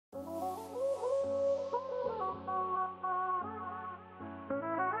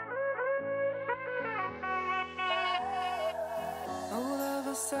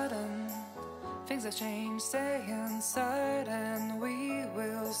sudden things have changed. Stay inside and we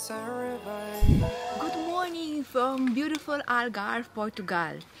will survive. Good morning from beautiful Algarve,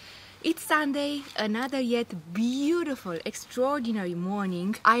 Portugal. It's Sunday, another yet beautiful, extraordinary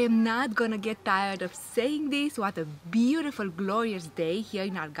morning. I am not gonna get tired of saying this. What a beautiful, glorious day here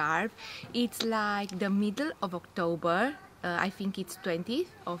in Algarve. It's like the middle of October. I think it's 20th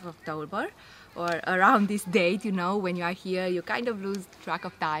of October or around this date, you know, when you are here you kind of lose track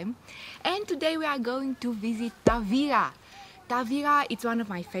of time. And today we are going to visit Tavira. Tavira, it's one of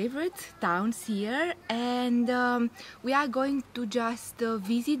my favorite towns here, and we are going to just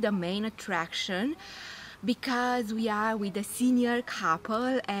visit the main attraction because we are with a senior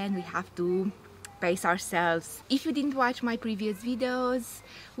couple and we have to pace ourselves. If you didn't watch my previous videos,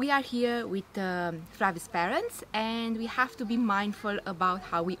 we are here with Flavi's parents and we have to be mindful about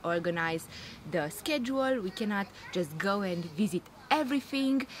how we organize the schedule. We cannot just go and visit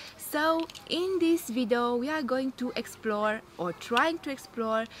everything. So in this video we are going to explore, or trying to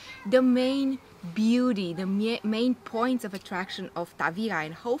explore, the main beauty, the main points of attraction of Tavira,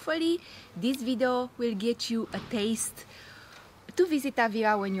 and hopefully this video will get you a taste to visit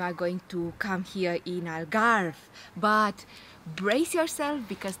Tavira when you are going to come here in Algarve. But brace yourself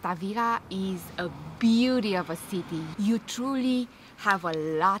because Tavira is a beauty of a city. You truly have a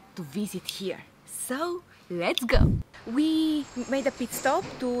lot to visit here. So let's go! We made a pit stop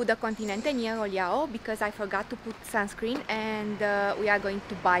to the Continente near Oliao because I forgot to put sunscreen, and we are going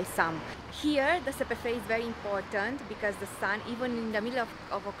to buy some. Here the CPF is very important because the sun, even in the middle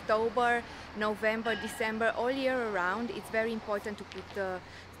of October, November, December, all year around, it's very important to put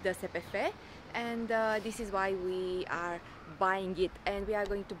the CPF, and this is why we are buying it. And we are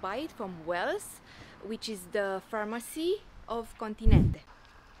going to buy it from Wells, which is the pharmacy of Continente.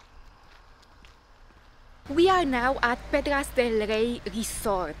 We are now at Pedras del Rei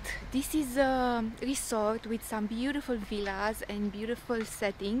resort. This is a resort with some beautiful villas and beautiful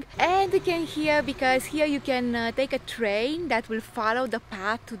setting. And you can hear, because here you can take a train that will follow the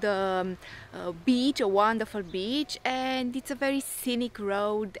path to the beach, a wonderful beach, and it's a very scenic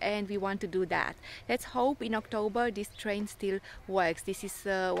road and we want to do that. Let's hope in October this train still works. This is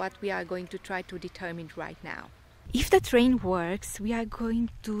what we are going to try to determine right now. If the train works, we are going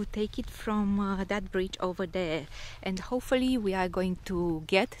to take it from that bridge over there, and hopefully we are going to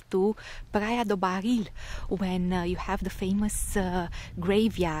get to Praia do Barril, when you have the famous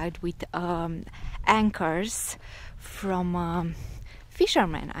graveyard with anchors from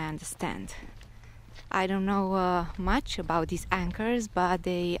fishermen, I understand. I don't know much about these anchors, but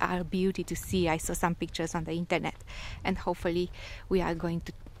they are a beauty to see. I saw some pictures on the internet, and hopefully we are going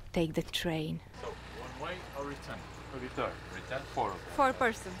to take the train. One way or return? Return. Return 4. 4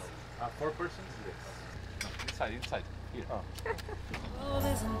 persons. 4 persons? Yes. No, inside. Here. Oh. World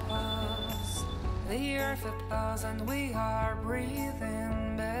is in pause, the earth applauds, and we are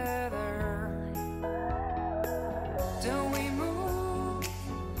breathing better. Don't we move?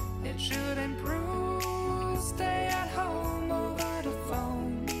 It should improve. Stay at home over the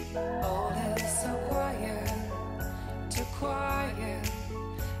phone. All is so quiet, too quiet,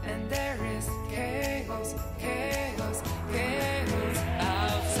 and there is chaos, chaos, chaos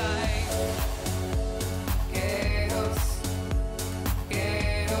outside. Chaos,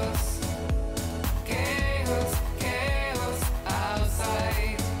 chaos, chaos, chaos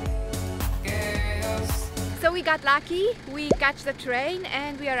outside. Chaos. So we got lucky, we catch the train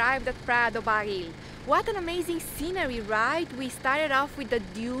and we arrived at Praia do Barril. What an amazing scenery, right? We started off with the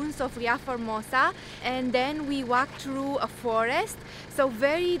dunes of Ria Formosa and then we walked through a forest. So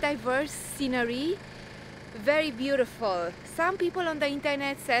very diverse scenery, very beautiful. Some people on the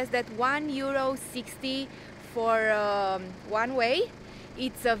internet says that €1.60 for one way.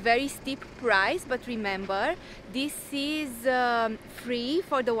 It's a very steep price, but remember, this is free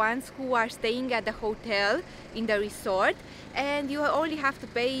for the ones who are staying at the hotel in the resort, and you only have to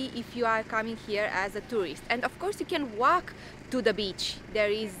pay if you are coming here as a tourist. And of course you can walk to the beach.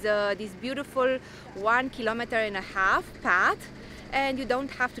 There is this beautiful 1.5 kilometer path, and you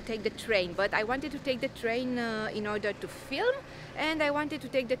don't have to take the train. But I wanted to take the train in order to film, and I wanted to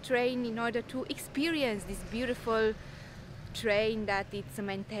take the train in order to experience this beautiful train that it's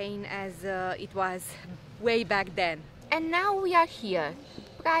maintained as it was way back then. And now we are here,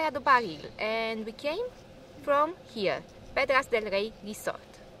 Praia do Barril, and we came from here, Pedras del Rei resort.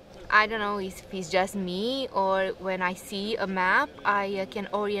 I don't know if it's just me, or when I see a map I can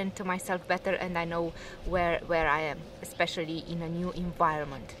orient myself better and I know where I am, especially in a new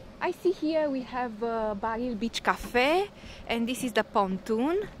environment. I see here we have Barril Beach Cafe, and this is the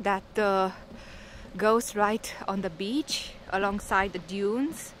pontoon that goes right on the beach alongside the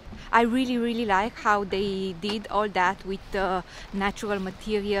dunes. I really like how they did all that with natural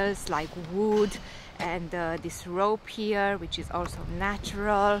materials like wood and this rope here, which is also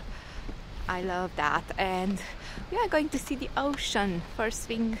natural. I love that. And we are going to see the ocean first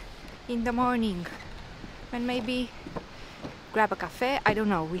thing in the morning, and maybe grab a cafe. I don't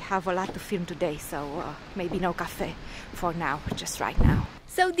know, we have a lot to film today, so maybe no cafe for now, just right now.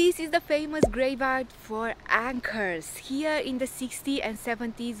 So this is the famous graveyard for anchors. Here in the 60s and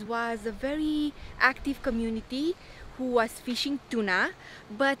 70s was a very active community who was fishing tuna,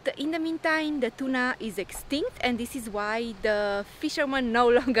 but in the meantime the tuna is extinct, and this is why the fishermen no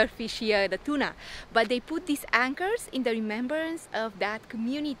longer fish here the tuna, but they put these anchors in the remembrance of that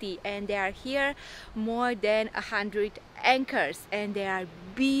community, and there are here more than 100 anchors, and they are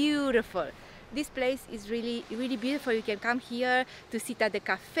beautiful. This place is really beautiful. You can come here to sit at the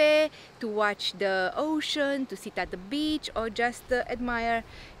cafe, to watch the ocean, to sit at the beach, or just admire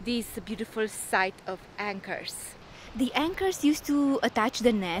this beautiful site of anchors. The anchors used to attach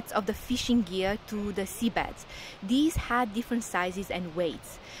the nets of the fishing gear to the seabeds. These had different sizes and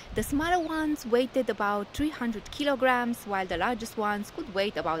weights. The smaller ones weighed about 300 kilograms, while the largest ones could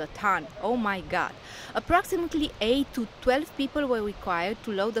weigh about a ton. Oh my god! Approximately 8 to 12 people were required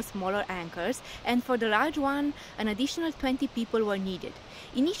to load the smaller anchors, and for the large one, an additional 20 people were needed.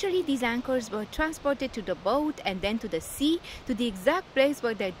 Initially, these anchors were transported to the boat and then to the sea, to the exact place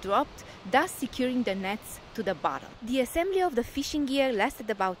where they dropped, thus securing the nets to the bottom. The assembly of the fishing gear lasted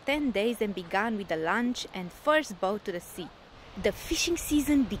about 10 days and began with the launch and first boat to the sea. The fishing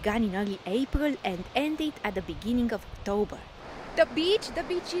season began in early April and ended at the beginning of October. The beach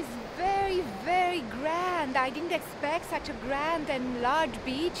is very grand. I didn't expect such a grand and large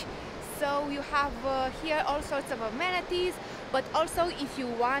beach. So you have here all sorts of amenities, but also if you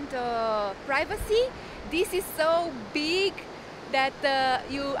want privacy, this is so big that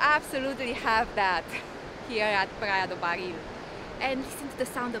you absolutely have that here at Praia do Barril. And listen to the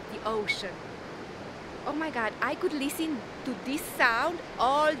sound of the ocean. Oh my god, I could listen to this sound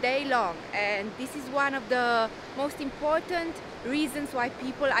all day long, and this is one of the most important reasons why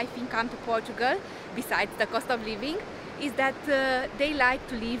people, I think, come to Portugal, besides the cost of living, is that they like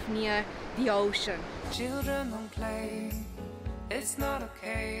to live near the ocean. Children don't play, it's not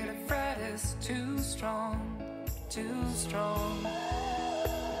okay to fret, it's too strong, too strong.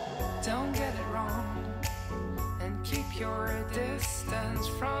 Don't get it wrong, and keep your distance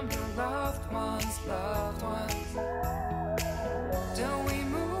from your loved ones, loved ones. Don't we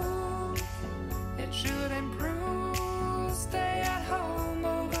move, it should improve, stay at home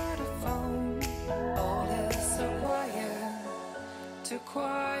over the phone. All is so quiet, too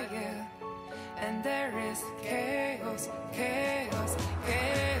quiet, and there is chaos, chaos,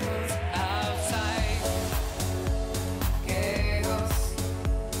 chaos outside. Chaos,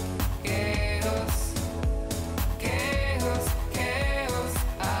 chaos, chaos, chaos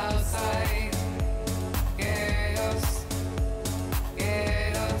outside. Chaos,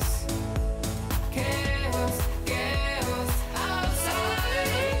 chaos, chaos, chaos outside.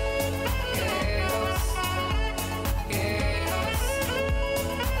 Chaos,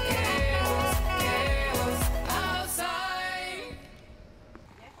 chaos, chaos outside.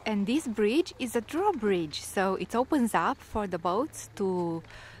 And this bridge is a drawbridge, so it opens up for the boats to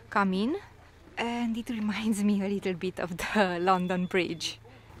come in, and it reminds me a little bit of the London Bridge,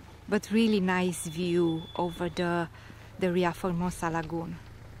 but really nice view over the Ria Formosa lagoon.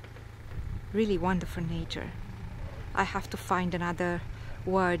 Really wonderful nature. I have to find another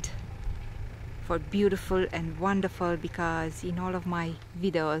word for beautiful and wonderful, because in all of my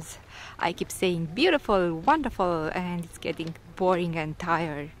videos I keep saying beautiful, wonderful, and it's getting boring and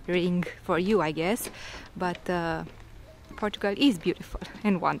tiring for you, I guess, but Portugal is beautiful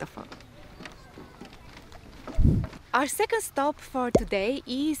and wonderful. Our second stop for today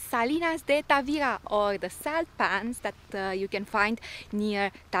is Salinas de Tavira, or the salt pans that you can find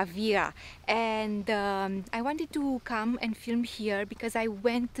near Tavira. And I wanted to come and film here because I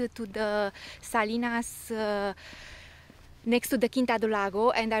went to the Salinas next to the Quinta do Lago,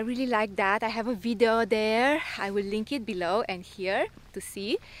 and I really like that. I have a video there, I will link it below and here to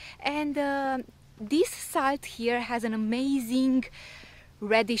see. And this salt here has an amazing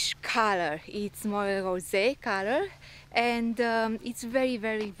reddish color. It's more rosé color, and it's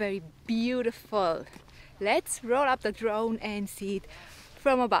very beautiful. Let's roll up the drone and see it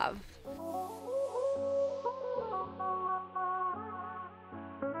from above.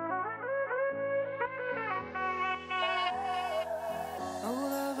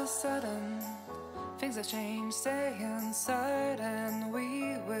 All of a sudden things have changed. Stay inside and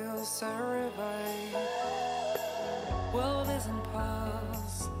we will survive. World is in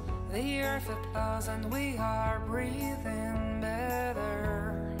pause, the earth applauds, and we are breathing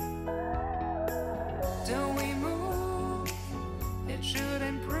better. Don't we move? It should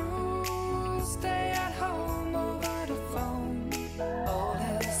improve. Stay at home over the phone. All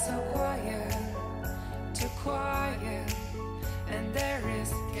is so quiet, too quiet, and there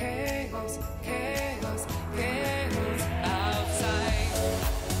is chaos, chaos, chaos outside.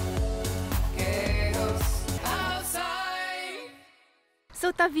 Chaos outside.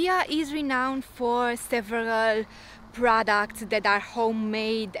 So Tavira is renowned for several products that are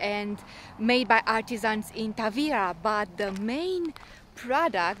homemade and made by artisans in Tavira, but the main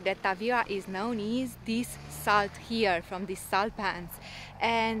product that Tavira is known is this salt here from these salt pans.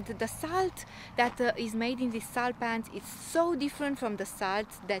 And the salt that is made in these salt pans is so different from the salt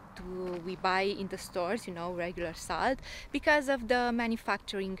that we buy in the stores, you know, regular salt, because of the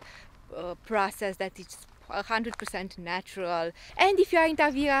manufacturing process that is 100% natural. And if you are in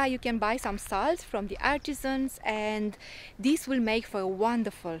Tavira, you can buy some salt from the artisans, and this will make for a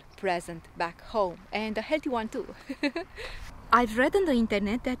wonderful present back home, and a healthy one too. I've read on the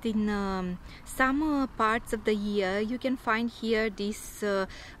internet that in some parts of the year you can find here this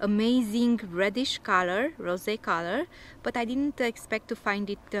amazing reddish color, rosé color, but I didn't expect to find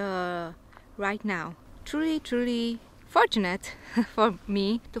it right now. Truly fortunate for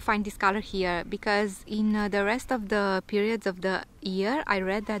me to find this color here, because in the rest of the periods of the year I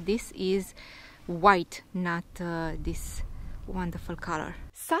read that this is white, not this wonderful color.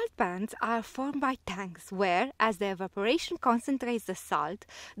 Salt pans are formed by tanks where, as the evaporation concentrates the salt,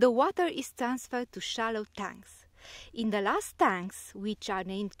 the water is transferred to shallow tanks. In the last tanks, which are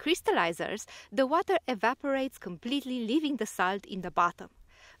named crystallizers, the water evaporates completely, leaving the salt in the bottom.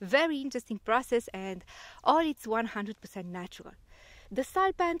 Very interesting process, and all it's 100% natural. The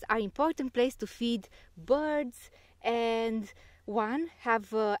salt pans are an important place to feed birds, and one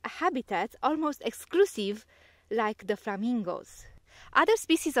have a habitat almost exclusive like the flamingos. Other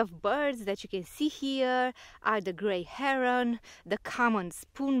species of birds that you can see here are the grey heron, the common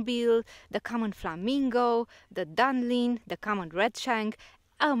spoonbill, the common flamingo, the dunlin, the common redshank,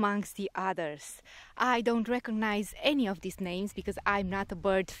 amongst the others. I don't recognize any of these names because I'm not a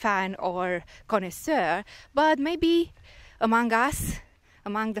bird fan or connoisseur, but maybe among us,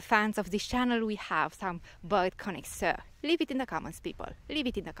 among the fans of this channel, we have some bird connoisseur. Leave it in the comments, people. Leave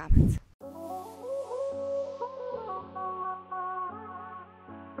it in the comments.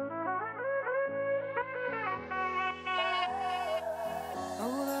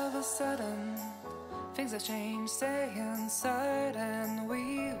 All of a sudden, things have changed. Stay inside and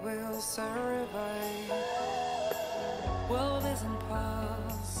we will survive. World is in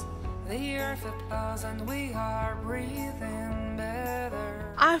pause, the earth applauds, and we are breathing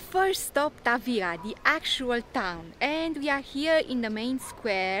better. Our first stop, Tavira, the actual town, and we are here in the main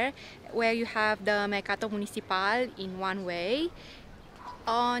square where you have the Mercato Municipal in one way.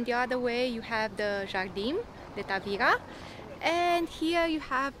 On the other way you have the Jardim de Tavira, and here you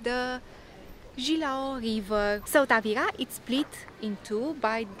have the Gilao River. So Tavira, it's split in two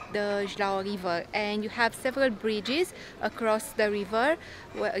by the Gilao River, and you have several bridges across the river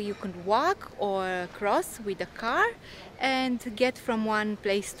where you can walk or cross with a car and get from one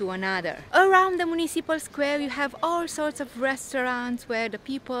place to another. Around the municipal square you have all sorts of restaurants where the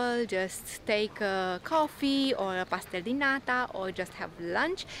people just take a coffee or a pastel di nata or just have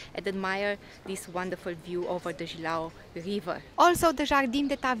lunch and admire this wonderful view over the Gilao River. Also the Jardim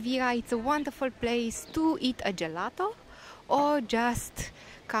de Tavira, it's a wonderful place to eat a gelato or just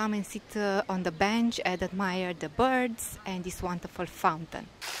come and sit on the bench and admire the birds and this wonderful fountain.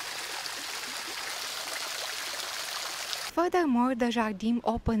 Furthermore, the Jardim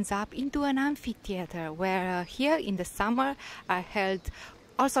opens up into an amphitheater where here in the summer are held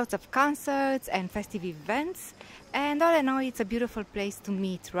all sorts of concerts and festive events, and all in all it's a beautiful place to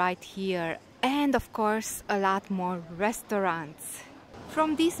meet right here, and of course a lot more restaurants.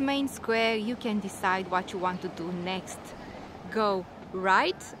 From this main square you can decide what you want to do next. Go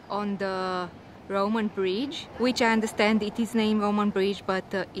right on the Roman bridge, which I understand it is named Roman Bridge, but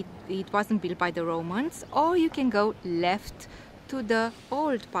it wasn't built by the Romans, or you can go left to the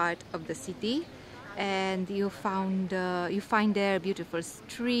old part of the city, and you find there beautiful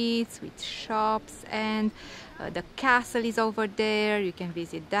streets with shops, and the castle is over there. You can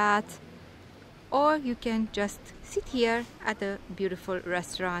visit that, or you can just sit here at a beautiful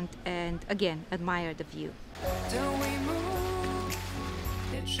restaurant and again admire the view. Don't we move?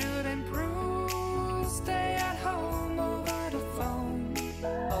 It should improve. Stay at home over the phone.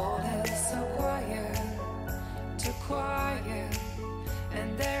 All is so quiet,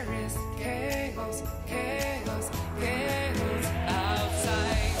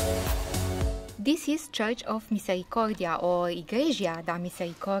 This is Church of Misericordia or Igreja da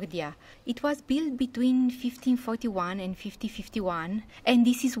Misericordia. It was built between 1541 and 1551, and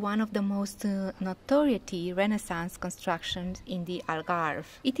this is one of the most notoriety Renaissance constructions in the Algarve.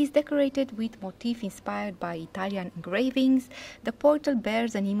 It is decorated with motifs inspired by Italian engravings. The portal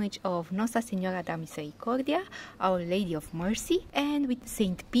bears an image of Nossa Senhora da Misericordia, Our Lady of Mercy, and with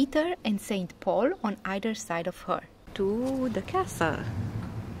Saint Peter and Saint Paul on either side of her. To the castle.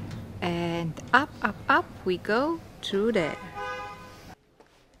 And up, up, up we go through there.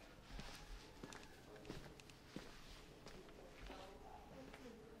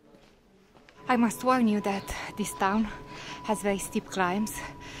 I must warn you that this town has very steep climbs.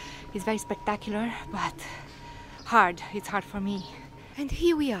 It's very spectacular, but hard. It's hard for me. And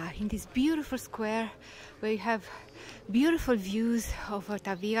here we are in this beautiful square where you have beautiful views over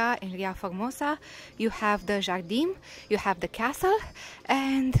Tavira and Ria Formosa. You have the Jardim, you have the castle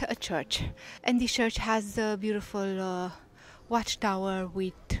and a church. And this church has a beautiful watchtower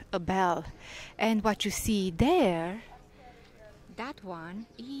with a bell. And what you see there, that one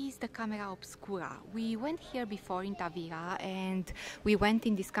is the Camera Obscura. We went here before in Tavira and we went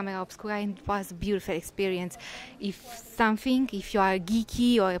in this Camera Obscura and it was a beautiful experience. If you are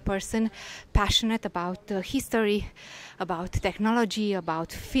geeky or a person passionate about history, about technology,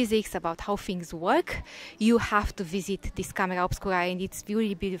 about physics, about how things work, you have to visit this Camera Obscura, and it's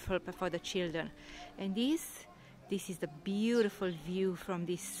really beautiful for the children. And this is the beautiful view from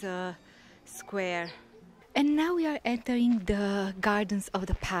this square. And now we are entering the gardens of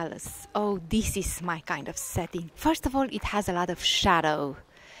the palace. Oh, this is my kind of setting. First of all, it has a lot of shadow.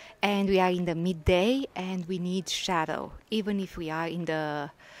 And we are in the midday and we need shadow, even if we are in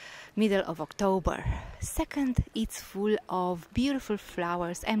the middle of October. Second, it's full of beautiful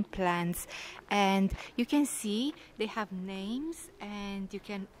flowers and plants. And you can see they have names and you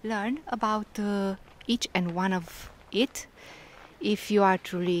can learn about each and one of it, if you are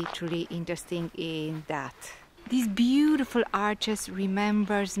truly interested in that. These beautiful arches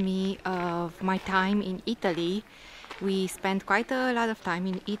remembers me of my time in Italy. We spent quite a lot of time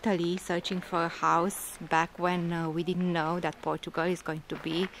in Italy searching for a house back when we didn't know that Portugal is going to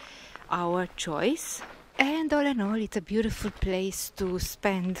be our choice. And all in all, it's a beautiful place to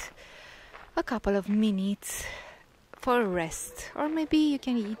spend a couple of minutes for a rest. Or maybe you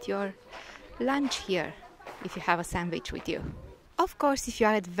can eat your lunch here if you have a sandwich with you. Of course, if you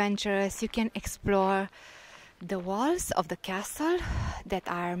are adventurous, you can explore the walls of the castle that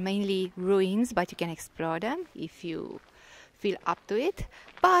are mainly ruins, but you can explore them if you feel up to it.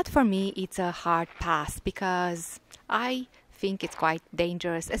 But for me, it's a hard pass because I think it's quite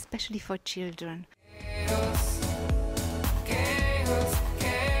dangerous, especially for children.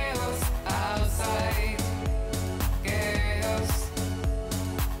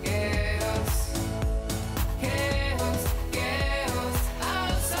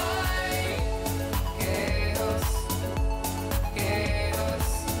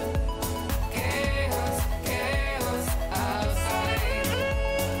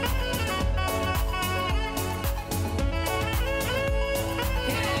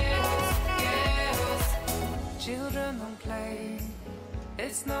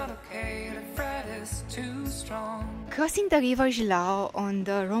 It's not okay to fret, it's too strong. Crossing the river Gilao on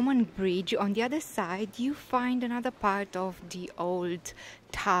the Roman bridge, on the other side you find another part of the old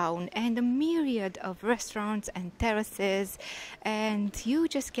town and a myriad of restaurants and terraces, and you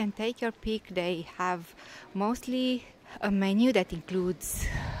just can take your pick. They have mostly a menu that includes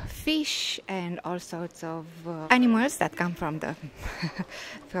fish and all sorts of animals that come from the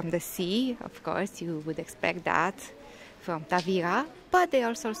from the sea. Of course, you would expect that from Tavira, but they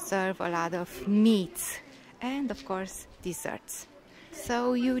also serve a lot of meats and of course desserts.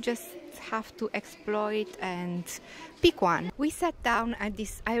 So you just have to explore it and pick one. We sat down at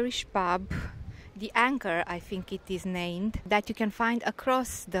this Irish pub, the Anchor, I think it is named, that you can find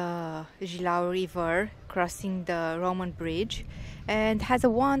across the Gilao River, crossing the Roman bridge, and has a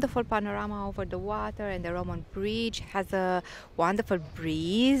wonderful panorama over the water, and the Roman bridge has a wonderful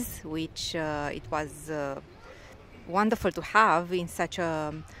breeze, which it was wonderful to have in such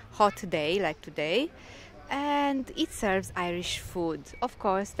a hot day like today. And it serves Irish food. Of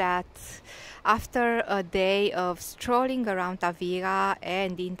course, that after a day of strolling around Tavira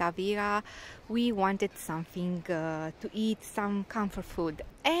and in Tavira, we wanted something to eat, some comfort food.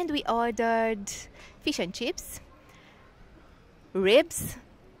 And we ordered fish and chips, ribs,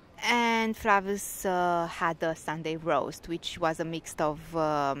 and Flavius had a Sunday roast, which was a mix of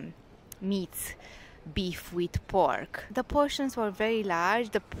meats, beef with pork. The portions were very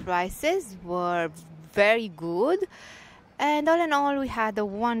large, the prices were very good, and all in all we had a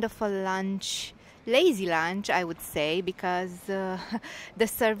wonderful lunch lazy lunch, I would say, because the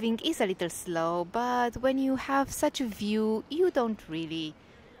serving is a little slow, but when you have such a view, you don't really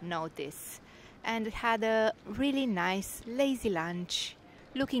notice. And we had a really nice lazy lunch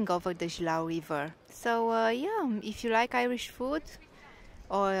looking over the Gilao River. So yeah, if you like Irish food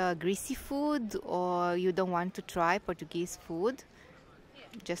or greasy food, or you don't want to try Portuguese food,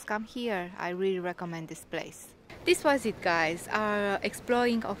 just come here. I really recommend this place. This was it, guys, our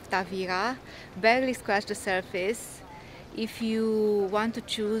exploring of Tavira. Barely scratched the surface. If you want to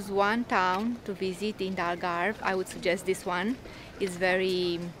choose one town to visit in the Algarve, I would suggest this one. It's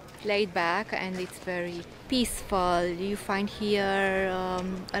very laid back and it's very peaceful. You find here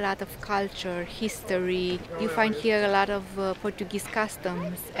a lot of culture, history. You find here a lot of Portuguese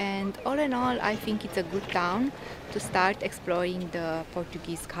customs, and all in all, I think it's a good town to start exploring the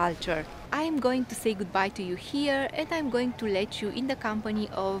Portuguese culture. I am going to say goodbye to you here, and I'm going to let you in the company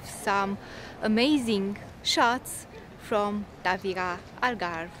of some amazing shots from Tavira,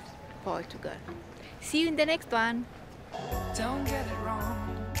 Algarve, Portugal. See you in the next one. Don't get it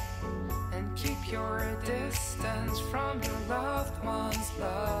wrong, and keep your distance from your loved ones,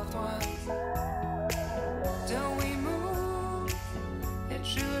 loved ones. Till we move, it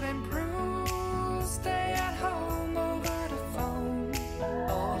should improve.